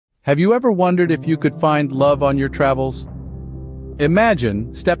Have you ever wondered if you could find love on your travels?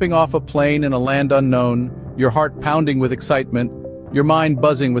 Imagine stepping off a plane in a land unknown, your heart pounding with excitement, your mind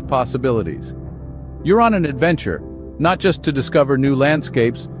buzzing with possibilities. You're on an adventure, not just to discover new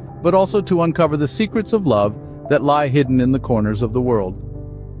landscapes, but also to uncover the secrets of love that lie hidden in the corners of the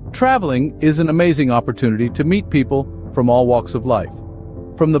world. Traveling is an amazing opportunity to meet people from all walks of life.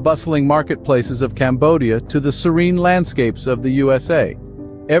 From the bustling marketplaces of Cambodia to the serene landscapes of the USA.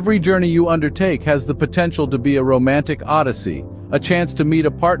 Every journey you undertake has the potential to be a romantic odyssey, a chance to meet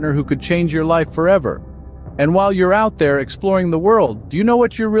a partner who could change your life forever. And while you're out there exploring the world, do you know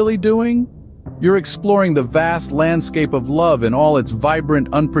what you're really doing? You're exploring the vast landscape of love in all its vibrant,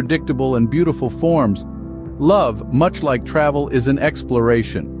 unpredictable, and beautiful forms. Love, much like travel, is an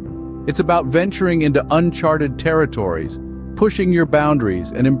exploration. It's about venturing into uncharted territories, pushing your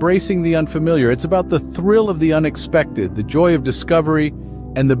boundaries, and embracing the unfamiliar. It's about the thrill of the unexpected, the joy of discovery,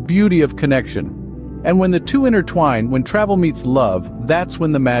 and the beauty of connection. And when the two intertwine, when travel meets love, that's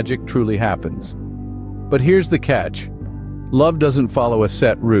when the magic truly happens. But here's the catch. Love doesn't follow a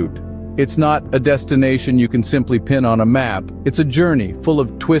set route. It's not a destination you can simply pin on a map. It's a journey full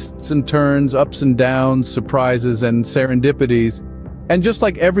of twists and turns, ups and downs, surprises and serendipities. And just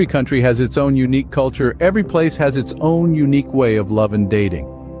like every country has its own unique culture, every place has its own unique way of love and dating.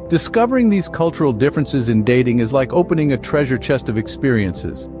 Discovering these cultural differences in dating is like opening a treasure chest of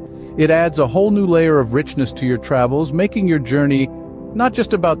experiences. It adds a whole new layer of richness to your travels, making your journey not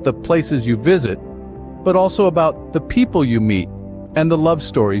just about the places you visit, but also about the people you meet and the love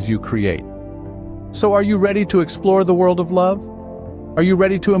stories you create. So are you ready to explore the world of love? Are you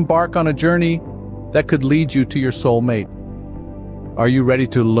ready to embark on a journey that could lead you to your soulmate? Are you ready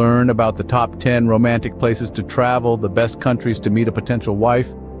to learn about the top 10 romantic places to travel, the best countries to meet a potential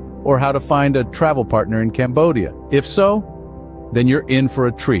wife, or how to find a travel partner in Cambodia? If so, then you're in for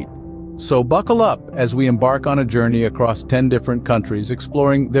a treat. So buckle up as we embark on a journey across 10 different countries,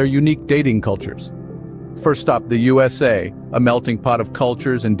 exploring their unique dating cultures. First stop, the USA, a melting pot of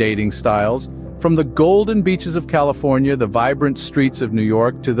cultures and dating styles. From the golden beaches of California, the vibrant streets of New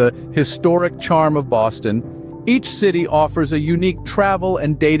York, to the historic charm of Boston, each city offers a unique travel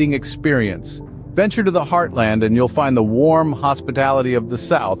and dating experience. Venture to the heartland and you'll find the warm hospitality of the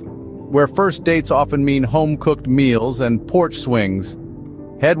South, where first dates often mean home-cooked meals and porch swings.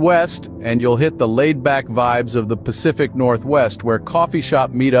 Head west and you'll hit the laid-back vibes of the Pacific Northwest, where coffee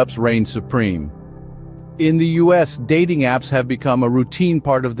shop meetups reign supreme. In the US, dating apps have become a routine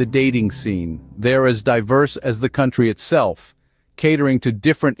part of the dating scene. They're as diverse as the country itself, catering to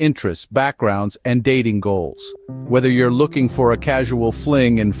different interests, backgrounds, and dating goals. Whether you're looking for a casual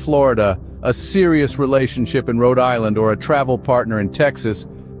fling in Florida, a serious relationship in Rhode Island, or a travel partner in Texas,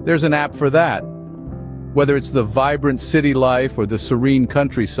 there's an app for that. Whether it's the vibrant city life or the serene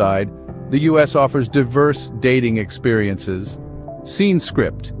countryside, the US offers diverse dating experiences. Scene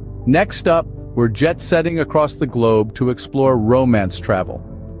script. Next up, we're jet-setting across the globe to explore romance travel.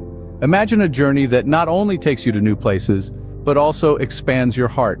 Imagine a journey that not only takes you to new places, but also expands your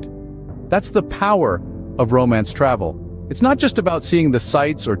heart. That's the power of romance travel. It's not just about seeing the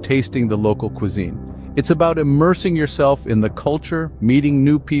sights or tasting the local cuisine. It's about immersing yourself in the culture, meeting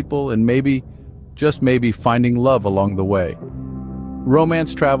new people, and maybe, just maybe, finding love along the way.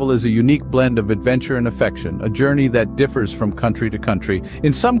 Romance travel is a unique blend of adventure and affection, a journey that differs from country to country.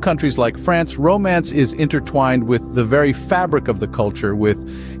 In some countries like France, romance is intertwined with the very fabric of the culture, with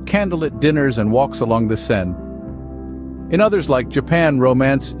candlelit dinners and walks along the Seine. In others like Japan,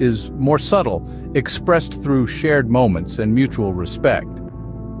 romance is more subtle, expressed through shared moments and mutual respect.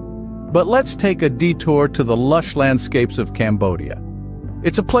 But let's take a detour to the lush landscapes of Cambodia.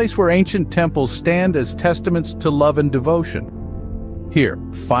 It's a place where ancient temples stand as testaments to love and devotion. Here,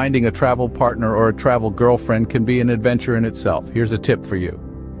 finding a travel partner or a travel girlfriend can be an adventure in itself. Here's a tip for you.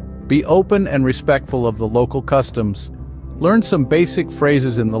 Be open and respectful of the local customs. Learn some basic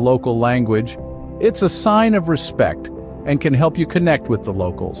phrases in the local language. It's a sign of respect and can help you connect with the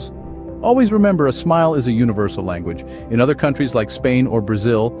locals. Always remember, a smile is a universal language. In other countries like Spain or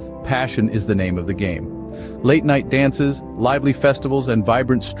Brazil, passion is the name of the game. Late-night dances, lively festivals, and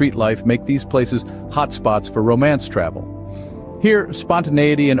vibrant street life make these places hotspots for romance travel. Here,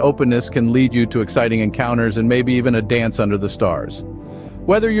 spontaneity and openness can lead you to exciting encounters and maybe even a dance under the stars.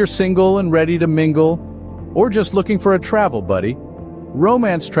 Whether you're single and ready to mingle, or just looking for a travel buddy,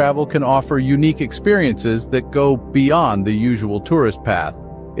 romance travel can offer unique experiences that go beyond the usual tourist path.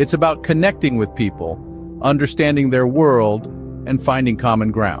 It's about connecting with people, understanding their world, and finding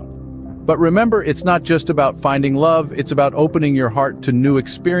common ground. But remember, it's not just about finding love, it's about opening your heart to new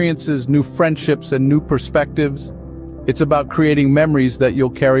experiences, new friendships, and new perspectives. It's about creating memories that you'll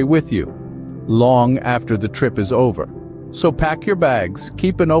carry with you, long after the trip is over. So pack your bags,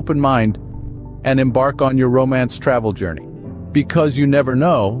 keep an open mind, and embark on your romance travel journey. Because you never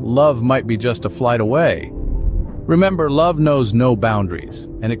know, love might be just a flight away. Remember, love knows no boundaries,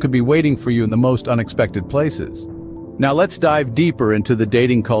 and it could be waiting for you in the most unexpected places. Now let's dive deeper into the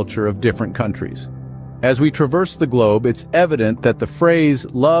dating culture of different countries. As we traverse the globe, it's evident that the phrase,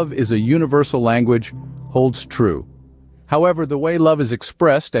 "love is a universal language," holds true. However, the way love is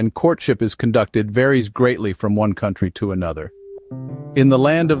expressed and courtship is conducted varies greatly from one country to another. In the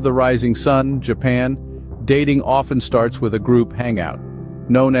land of the rising sun, Japan, dating often starts with a group hangout,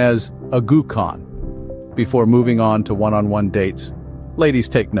 known as a gukon, before moving on to one-on-one dates. Ladies,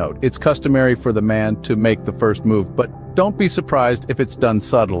 take note, it's customary for the man to make the first move, but don't be surprised if it's done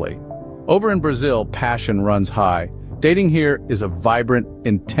subtly. Over in Brazil, passion runs high. Dating here is a vibrant,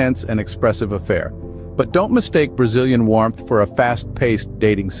 intense, and expressive affair. But don't mistake Brazilian warmth for a fast-paced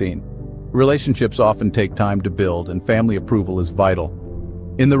dating scene. Relationships often take time to build, and family approval is vital.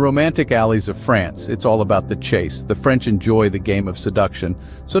 In the romantic alleys of France, it's all about the chase. The French enjoy the game of seduction,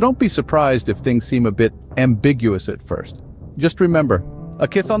 so don't be surprised if things seem a bit ambiguous at first. Just remember, a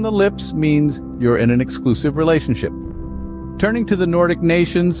kiss on the lips means you're in an exclusive relationship. Turning to the Nordic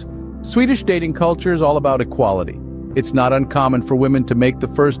nations, Swedish dating culture is all about equality. It's not uncommon for women to make the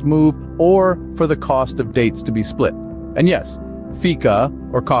first move or for the cost of dates to be split. And yes, fika,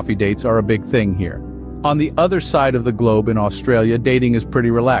 or coffee dates, are a big thing here. On the other side of the globe in Australia, dating is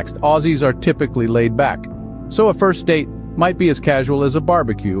pretty relaxed. Aussies are typically laid back, so a first date might be as casual as a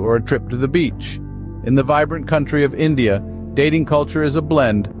barbecue or a trip to the beach. In the vibrant country of India, dating culture is a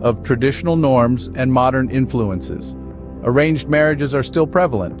blend of traditional norms and modern influences. Arranged marriages are still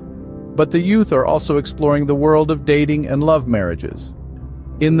prevalent, but the youth are also exploring the world of dating and love marriages.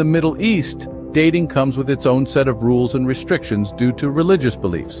 In the Middle East, dating comes with its own set of rules and restrictions due to religious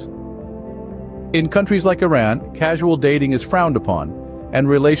beliefs. In countries like Iran, casual dating is frowned upon, and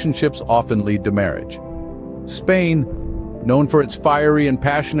relationships often lead to marriage. Spain, known for its fiery and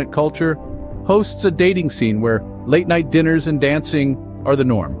passionate culture, hosts a dating scene where late-night dinners and dancing are the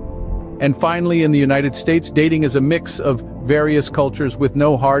norm. And finally, in the United States, dating is a mix of various cultures with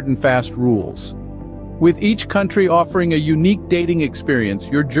no hard and fast rules. With each country offering a unique dating experience,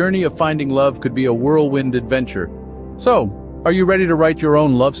 your journey of finding love could be a whirlwind adventure. So, are you ready to write your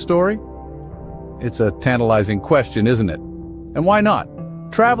own love story? It's a tantalizing question, isn't it? And why not?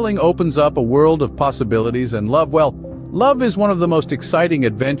 Traveling opens up a world of possibilities, and love is one of the most exciting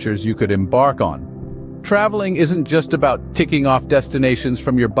adventures you could embark on. Traveling isn't just about ticking off destinations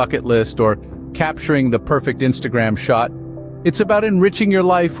from your bucket list or capturing the perfect Instagram shot. It's about enriching your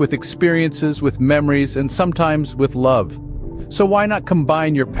life with experiences, with memories, and sometimes with love. So why not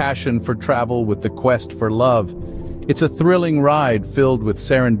combine your passion for travel with the quest for love? It's a thrilling ride filled with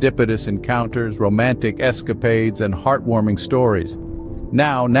serendipitous encounters, romantic escapades, and heartwarming stories.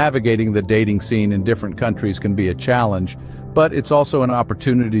 Now, navigating the dating scene in different countries can be a challenge, but it's also an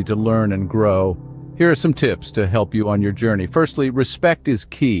opportunity to learn and grow. Here are some tips to help you on your journey. Firstly, respect is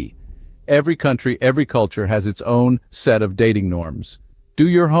key. Every country, every culture has its own set of dating norms. Do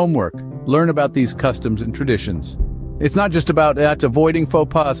your homework. Learn about these customs and traditions. It's not just about avoiding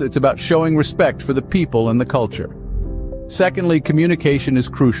faux pas, it's about showing respect for the people and the culture. Secondly, communication is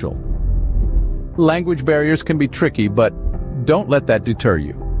crucial. Language barriers can be tricky, but don't let that deter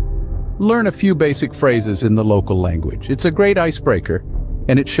you. Learn a few basic phrases in the local language. It's a great icebreaker,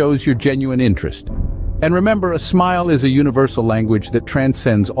 and it shows your genuine interest. And remember, a smile is a universal language that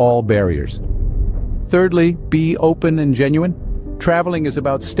transcends all barriers. Thirdly, be open and genuine. Traveling is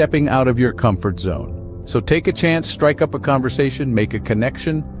about stepping out of your comfort zone. So take a chance, strike up a conversation, make a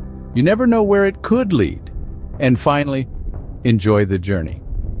connection. You never know where it could lead. And finally, enjoy the journey.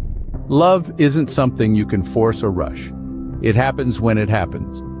 Love isn't something you can force or rush. It happens when it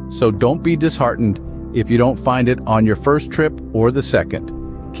happens. So don't be disheartened if you don't find it on your first trip or the second.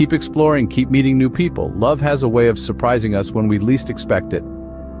 Keep exploring, keep meeting new people. Love has a way of surprising us when we least expect it.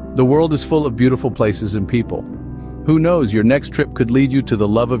 The world is full of beautiful places and people. Who knows, your next trip could lead you to the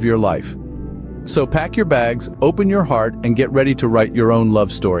love of your life. So pack your bags, open your heart, and get ready to write your own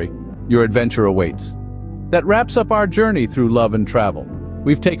love story. Your adventure awaits. That wraps up our journey through love and travel.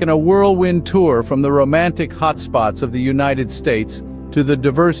 We've taken a whirlwind tour from the romantic hotspots of the United States to the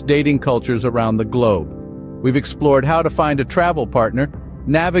diverse dating cultures around the globe. We've explored how to find a travel partner,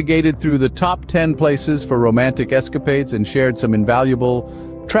 navigated through the top 10 places for romantic escapades, and shared some invaluable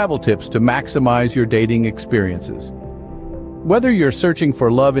travel tips to maximize your dating experiences. Whether you're searching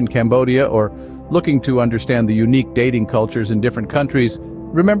for love in Cambodia or looking to understand the unique dating cultures in different countries,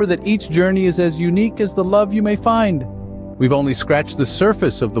 remember that each journey is as unique as the love you may find. We've only scratched the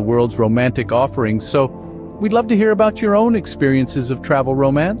surface of the world's romantic offerings, so we'd love to hear about your own experiences of travel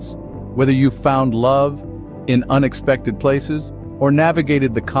romance. Whether you've found love in unexpected places or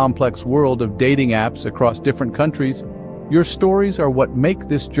navigated the complex world of dating apps across different countries, your stories are what make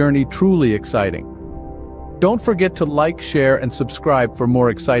this journey truly exciting. Don't forget to like, share, and subscribe for more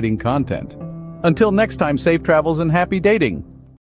exciting content. Until next time, safe travels and happy dating!